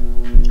bears.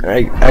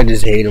 I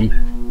just hate them.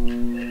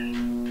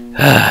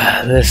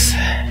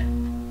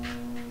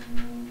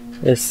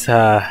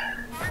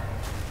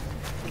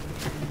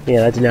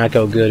 Yeah, that did not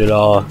go good at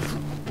all.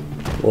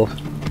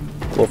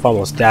 Wolf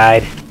almost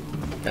died.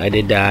 I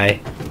did die.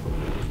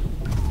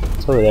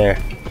 What's over there?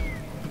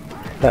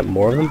 Is that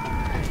more of them?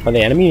 Are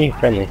they enemy or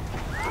friendly?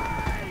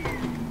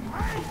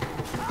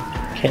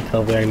 Can't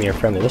tell if they're enemy or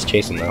friendly. Let's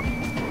chase them though.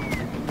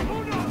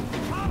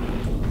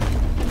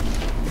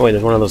 Oh wait,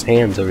 there's one of those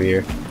hands over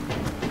here.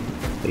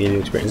 They give you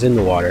experience in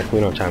the water. We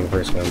don't have time to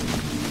first one.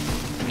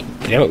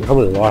 Damn it, we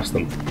probably lost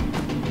them.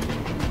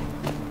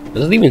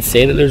 Does it even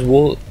say that there's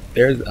wolf?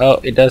 Oh,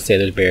 it does say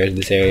there's bears in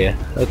this area.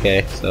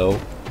 Okay, so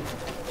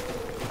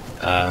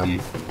I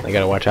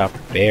gotta watch out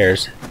for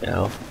bears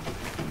now.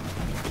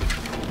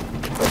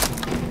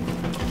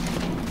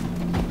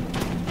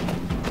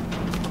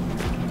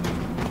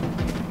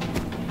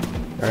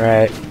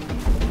 Alright.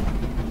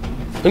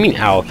 What do you mean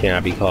owl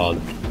cannot be called?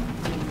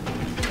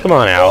 Come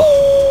on, owl.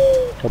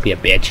 Don't be a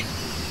bitch.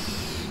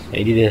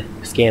 I need to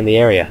scan the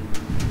area.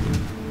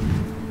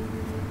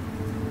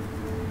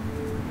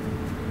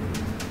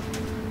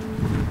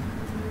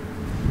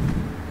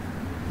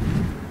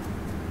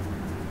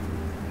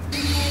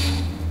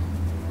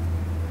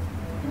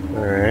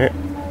 Alright.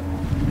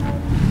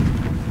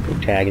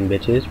 We're tagging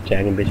bitches. We're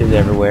tagging bitches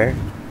everywhere.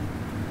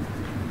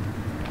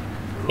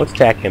 Let's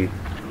attack him.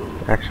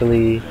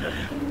 Actually,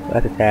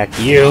 let's attack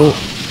you.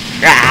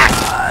 Ah!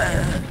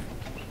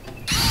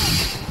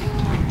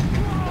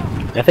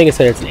 I think it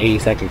said it's an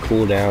 80-second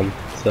cooldown,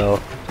 so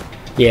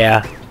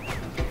yeah.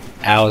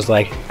 I was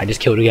like, I just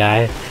killed a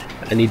guy.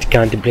 I need to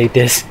contemplate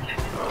this.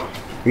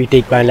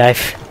 Retake my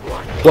life.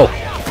 Whoa!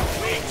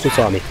 Who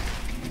saw me?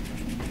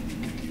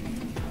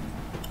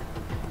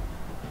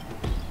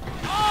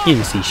 You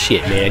didn't see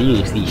shit, man. You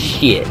didn't see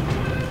shit.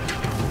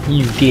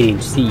 You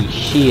didn't see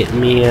shit,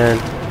 man.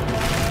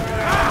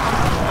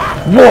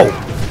 Whoa!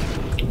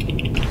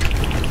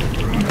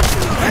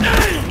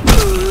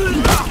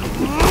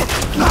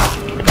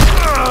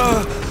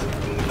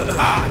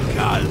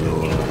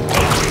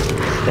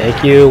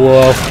 Thank you,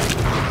 wolf.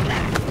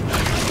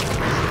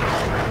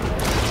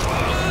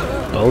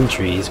 Bone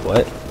trees,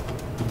 what?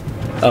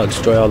 Oh,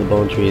 destroy all the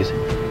bone trees.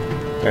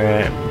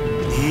 Alright.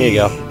 Here you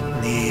go.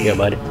 Here you go,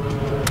 bud.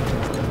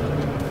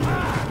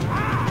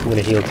 I'm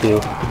gonna heal too.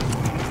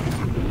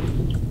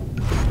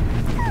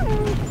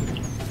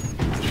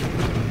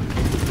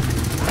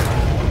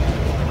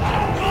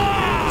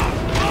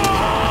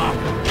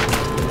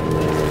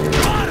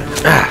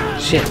 Ah,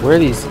 shit, where are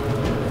these?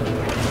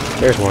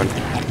 There's one.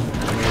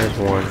 There's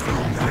one.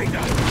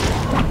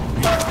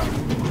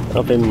 I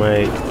don't think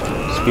my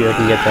spear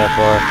can get that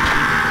far.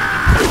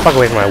 Fuck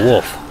away from my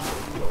wolf,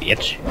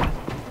 bitch.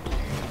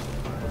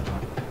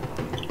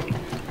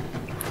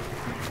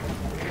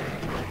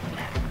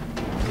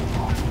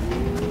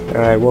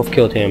 Alright, wolf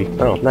killed him.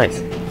 Oh,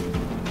 nice.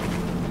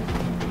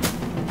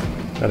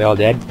 Are they all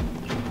dead? I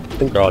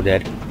think they're all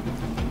dead.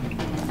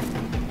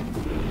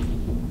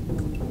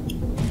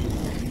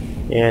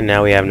 And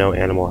now we have no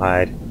animal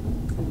hide.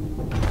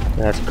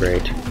 That's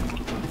great.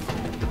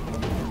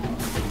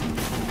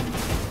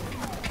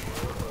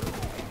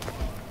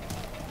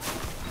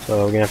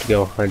 So we're gonna have to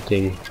go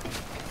hunting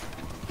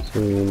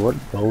soon. What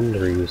bone do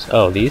we use?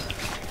 Oh, these?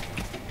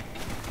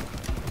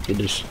 To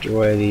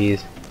destroy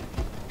these.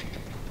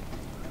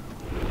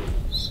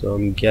 So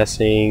I'm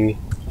guessing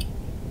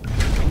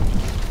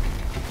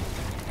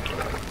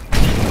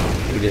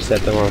we just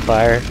set them on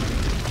fire.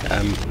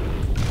 I'm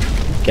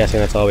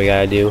guessing that's all we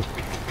gotta do.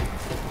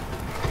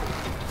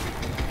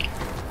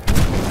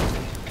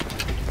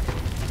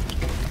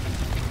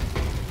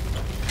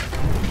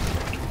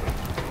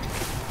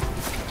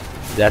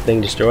 Is that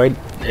thing destroyed?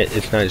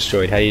 It's not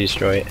destroyed. How do you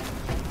destroy it?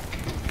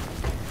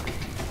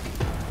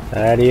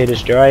 How do you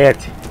destroy it?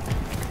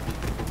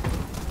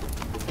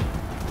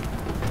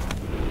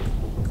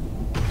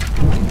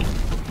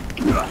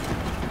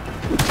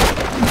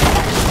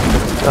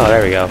 Oh,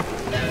 there we go.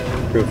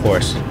 Brute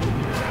force.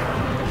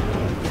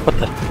 What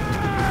the?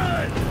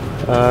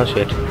 Oh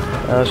shit.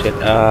 Oh shit.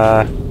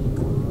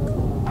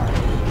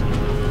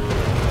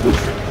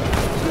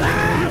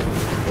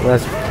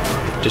 Let's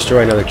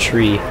destroy another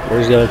tree.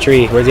 Where's the other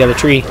tree? Where's the other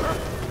tree?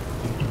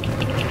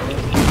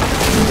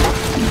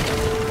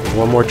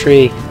 One more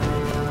tree.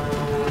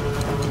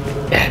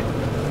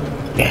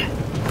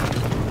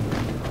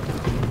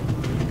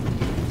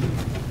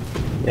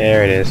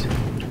 There it is.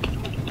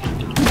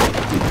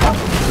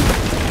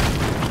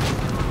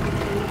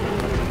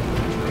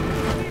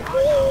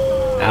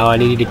 Ow, I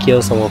need you to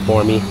kill someone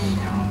for me.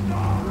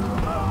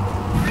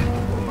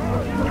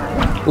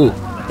 Ooh,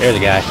 there's a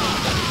guy.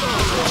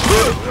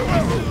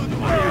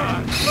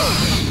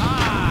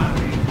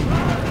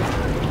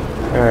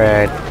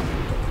 Alright.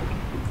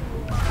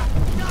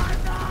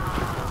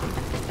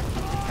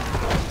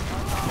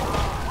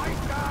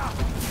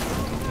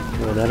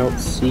 Well, I don't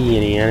see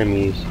any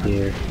enemies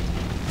here.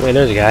 Wait,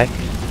 there's a guy.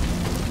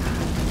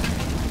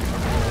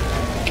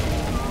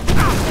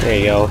 There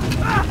you go.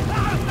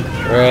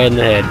 Right in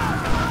the head.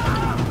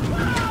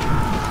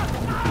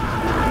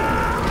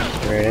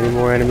 Alright, any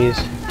more enemies?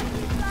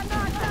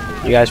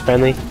 You guys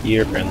friendly?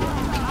 You're friendly.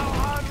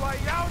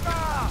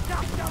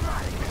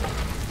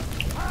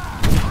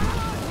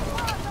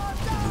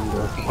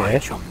 Okay.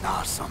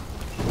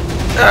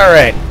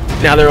 Alright,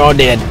 now they're all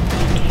dead.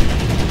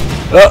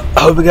 Well,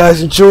 I hope you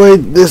guys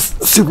enjoyed this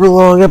super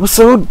long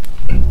episode.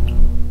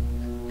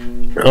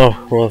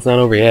 Oh, well, it's not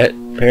over yet,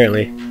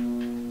 apparently.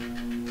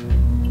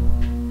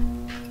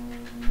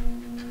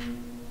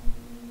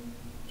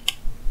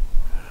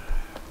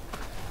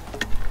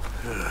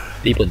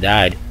 People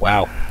died.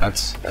 Wow,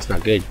 that's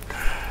not good.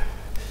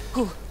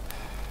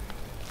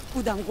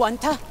 Udang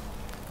guanta?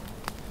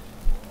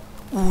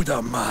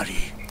 Uda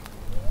Mari.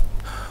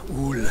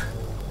 Ul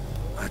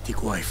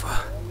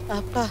Atiguaifa.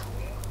 Apa?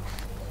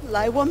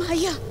 Laiwa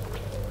Maya?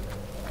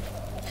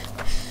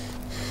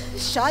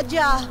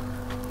 Shaja?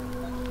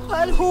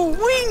 Alhu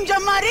Winja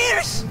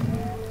Marirs?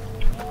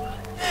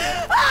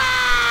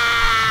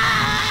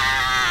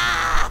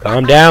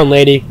 Calm down,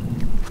 lady.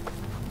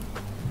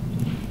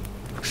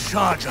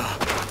 Shaja.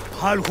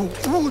 Halhu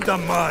Uda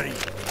Mari.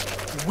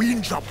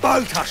 Winja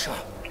Baltasha.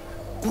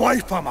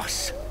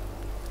 Guaifamas.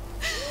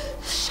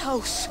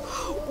 Shaus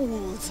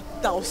Uz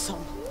Dawsam.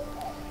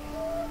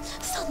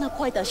 Sana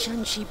quaita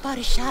Shanshi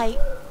Parishai.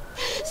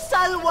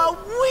 Salwa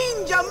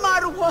Winja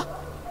Marwa.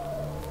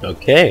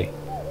 Okay.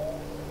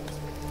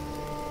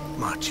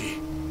 Machi.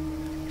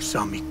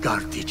 Sami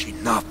Kartichi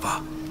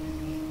Napa.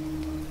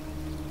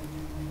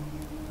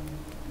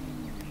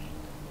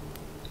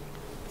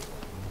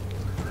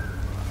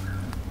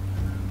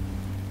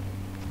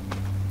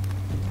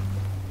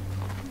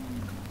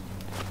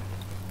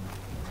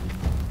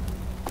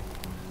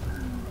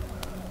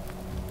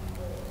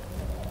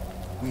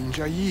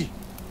 Winjai.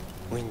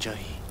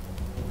 Winjai.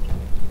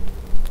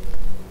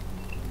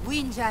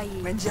 Winjai.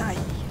 Winjai.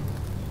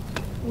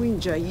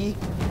 Winjai.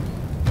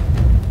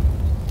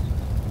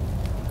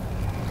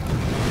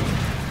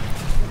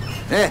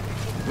 Eh,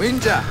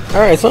 Winja.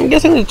 Alright, so I'm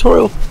guessing the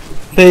tutorial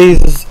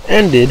phase is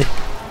ended.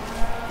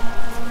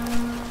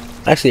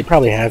 Actually, it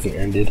probably hasn't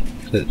ended.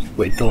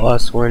 Wait, the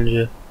lost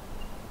orange.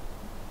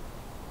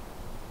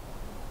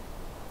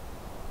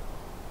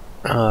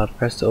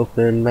 Press to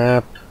open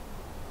map.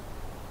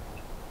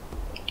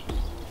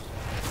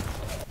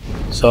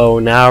 So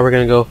now we're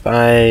gonna go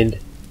find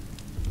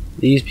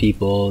these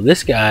people.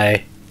 This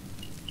guy.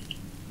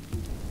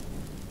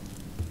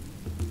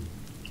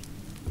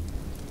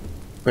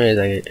 Wait a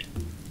second.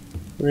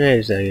 Wait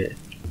a second.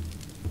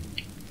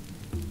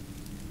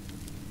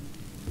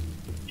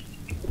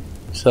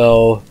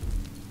 So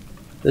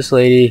this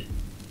lady.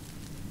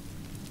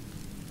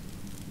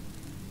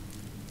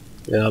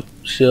 Yep,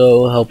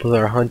 she'll help with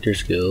our hunter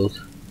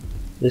skills.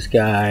 This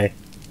guy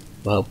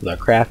will help with our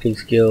crafting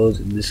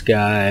skills, and this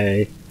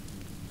guy,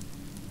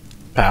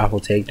 powerful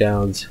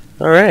takedowns.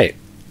 Alright.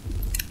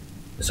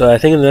 So I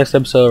think in the next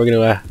episode we're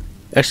gonna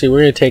we're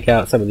gonna take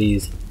out some of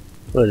these.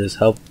 What is this?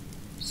 Help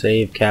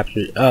save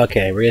capture.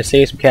 Okay, we're gonna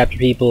save some capture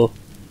people.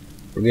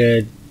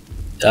 We're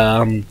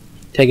gonna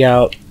take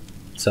out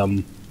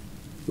some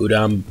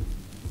udon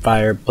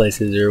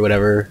fireplaces or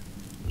whatever.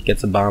 Get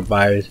some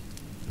bonfires.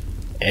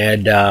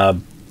 And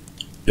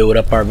build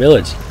up our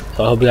village.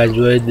 So I hope you guys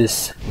enjoyed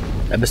this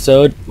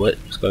episode.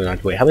 What's going on?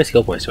 Wait, how many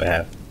skill points do I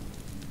have?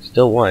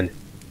 Still one.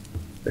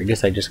 I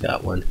guess I just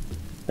got one.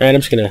 Alright,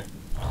 I'm just gonna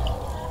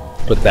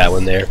put that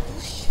one there.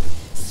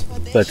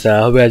 But I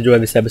hope you guys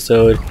enjoyed this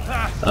episode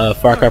of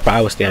Far Cry Primal.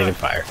 I was standing in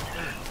fire.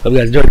 Hope you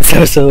guys enjoyed this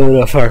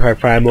episode of Far Cry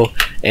Primal,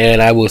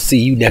 and I will see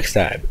you next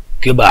time.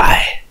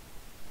 Goodbye.